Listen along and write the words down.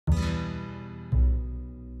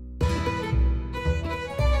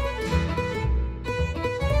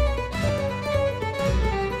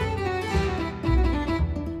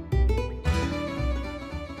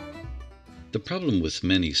The problem with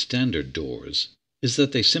many standard doors is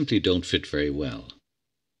that they simply don't fit very well.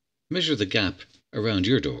 Measure the gap around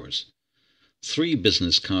your doors. 3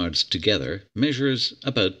 business cards together measures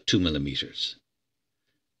about 2 millimeters.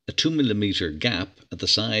 A 2 millimeter gap at the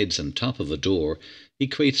sides and top of a door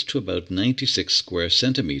equates to about 96 square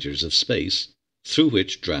centimeters of space through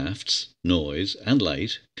which drafts, noise and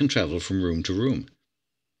light can travel from room to room.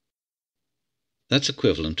 That's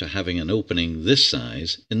equivalent to having an opening this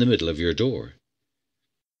size in the middle of your door.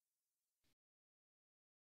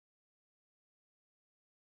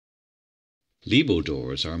 Lebo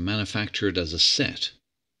doors are manufactured as a set,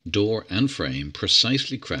 door and frame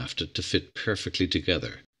precisely crafted to fit perfectly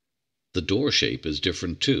together. The door shape is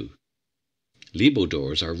different too. Lebo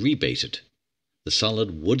doors are rebated. The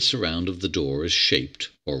solid wood surround of the door is shaped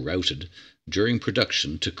or routed during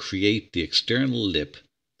production to create the external lip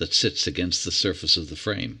that sits against the surface of the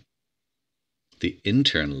frame. The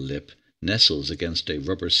internal lip nestles against a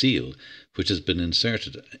rubber seal which has been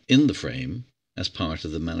inserted in the frame as part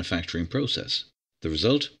of the manufacturing process. The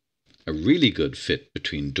result? A really good fit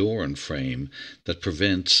between door and frame that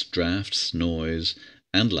prevents drafts, noise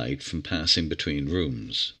and light from passing between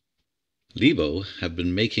rooms. Lebo have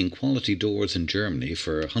been making quality doors in Germany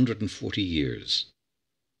for 140 years.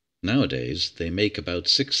 Nowadays, they make about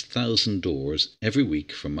 6,000 doors every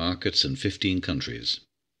week for markets in 15 countries.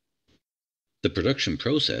 The production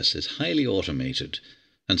process is highly automated,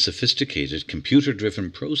 and sophisticated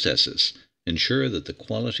computer-driven processes ensure that the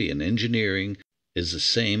quality and engineering is the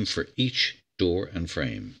same for each door and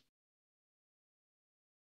frame.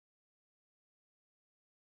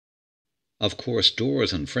 Of course,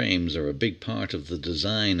 doors and frames are a big part of the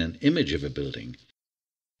design and image of a building,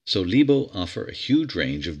 so Lebo offer a huge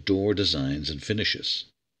range of door designs and finishes.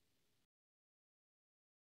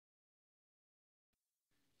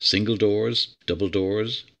 Single doors, double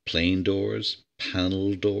doors, plain doors,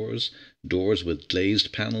 panel doors, doors with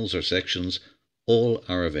glazed panels or sections, all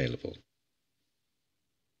are available.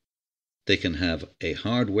 They can have a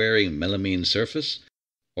hard-wearing melamine surface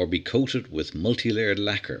or be coated with multi-layered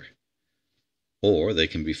lacquer, or they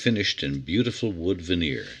can be finished in beautiful wood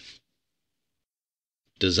veneer.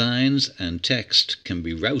 Designs and text can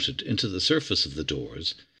be routed into the surface of the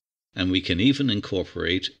doors, and we can even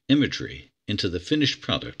incorporate imagery into the finished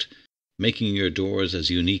product, making your doors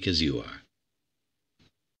as unique as you are.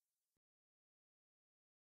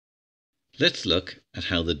 Let's look at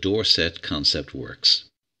how the door set concept works.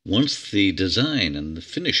 Once the design and the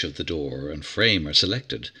finish of the door and frame are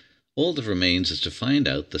selected, all that remains is to find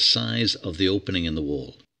out the size of the opening in the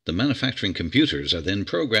wall. The manufacturing computers are then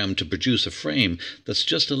programmed to produce a frame that's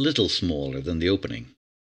just a little smaller than the opening.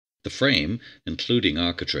 The frame, including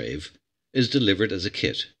architrave, is delivered as a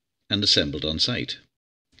kit and assembled on site.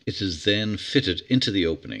 It is then fitted into the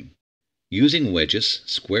opening. Using wedges,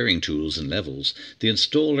 squaring tools and levels, the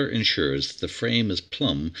installer ensures that the frame is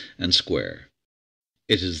plumb and square.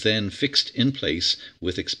 It is then fixed in place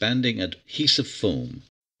with expanding adhesive foam.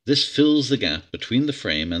 This fills the gap between the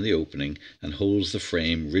frame and the opening and holds the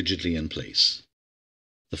frame rigidly in place.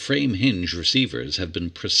 The frame hinge receivers have been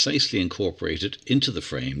precisely incorporated into the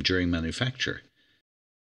frame during manufacture,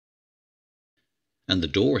 and the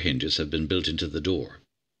door hinges have been built into the door.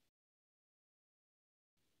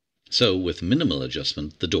 So, with minimal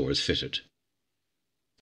adjustment, the door is fitted.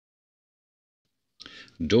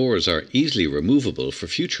 Doors are easily removable for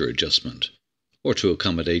future adjustment, or to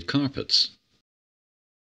accommodate carpets.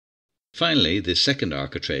 Finally, the second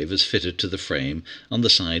architrave is fitted to the frame on the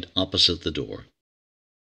side opposite the door.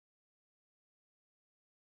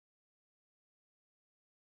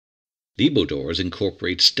 Lebo doors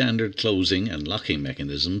incorporate standard closing and locking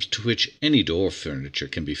mechanisms to which any door furniture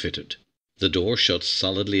can be fitted. The door shuts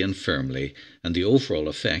solidly and firmly, and the overall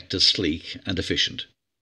effect is sleek and efficient.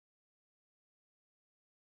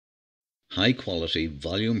 High-quality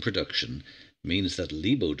volume production means that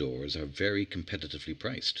Lebo doors are very competitively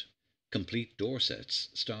priced. Complete door sets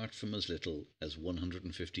start from as little as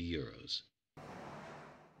 €150.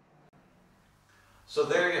 So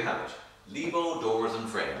there you have it, Lebo doors and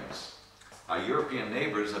frames. Our European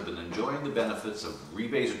neighbours have been enjoying the benefits of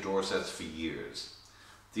rebated door sets for years.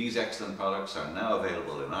 These excellent products are now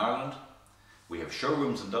available in Ireland. We have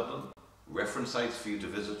showrooms in Dublin, reference sites for you to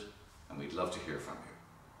visit, and we'd love to hear from you.